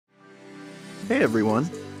Hey everyone,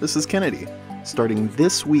 this is Kennedy. Starting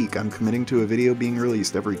this week, I'm committing to a video being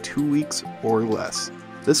released every 2 weeks or less.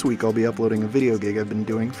 This week I'll be uploading a video gig I've been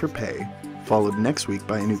doing for pay, followed next week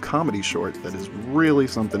by a new comedy short that is really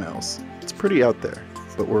something else. It's pretty out there,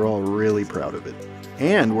 but we're all really proud of it.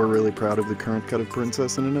 And we're really proud of the current cut of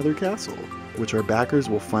Princess in Another Castle, which our backers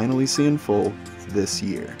will finally see in full this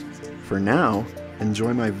year. For now,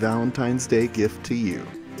 enjoy my Valentine's Day gift to you,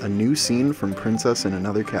 a new scene from Princess in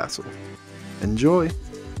Another Castle. Enjoy!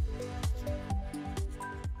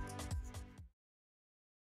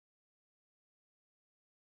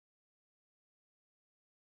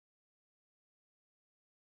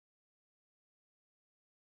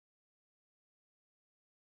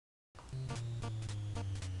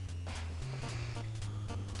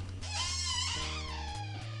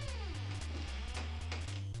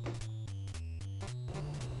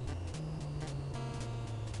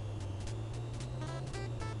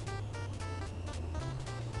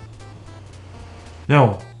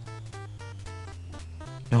 No,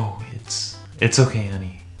 it's okay,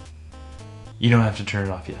 honey. You don't have to turn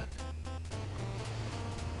it off yet.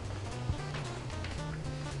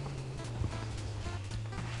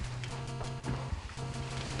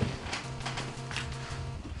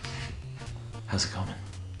 How's it going?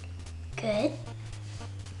 Good.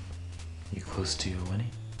 You close to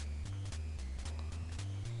winning?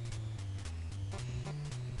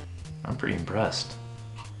 I'm pretty impressed.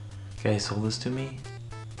 The guy who sold this to me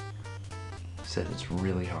said it's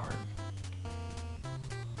really hard.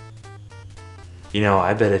 You know,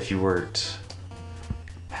 I bet if you worked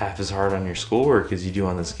half as hard on your schoolwork as you do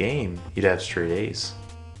on this game, you'd have straight A's.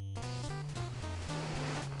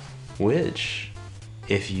 Which,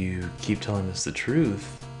 if you keep telling us the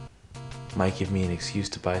truth, might give me an excuse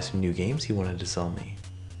to buy some new games he wanted to sell me.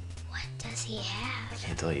 What does he have? I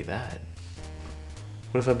can't tell you that.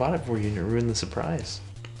 What if I bought it for you and it ruined the surprise?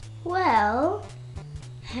 Well,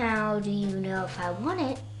 how do you know if I want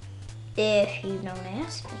it if you don't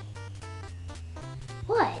ask me?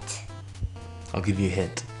 What? I'll give you a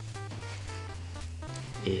hint.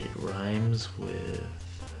 It rhymes with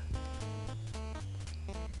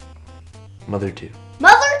Mother 2.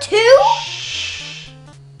 Mother 2? Shh!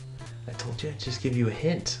 I told you I'd just give you a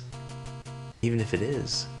hint. Even if it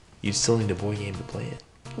is, you still need a boy game to play it.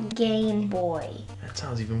 Game Boy. That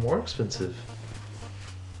sounds even more expensive.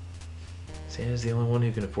 Santa's the only one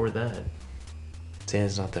who can afford that.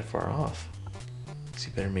 Santa's not that far off, so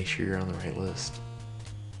you better make sure you're on the right list.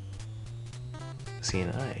 C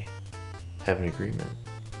and I have an agreement,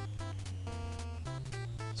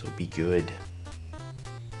 so be good.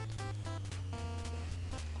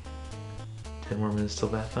 10 more minutes till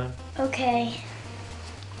bath time. Okay.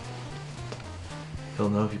 He'll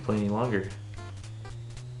know if you play any longer.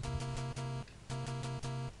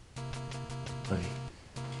 Love you.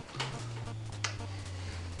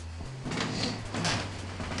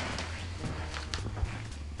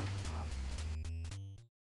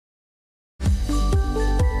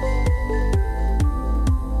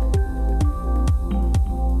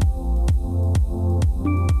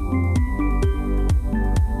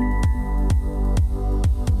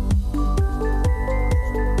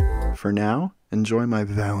 For now, enjoy my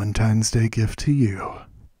Valentine's Day gift to you,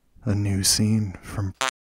 a new scene from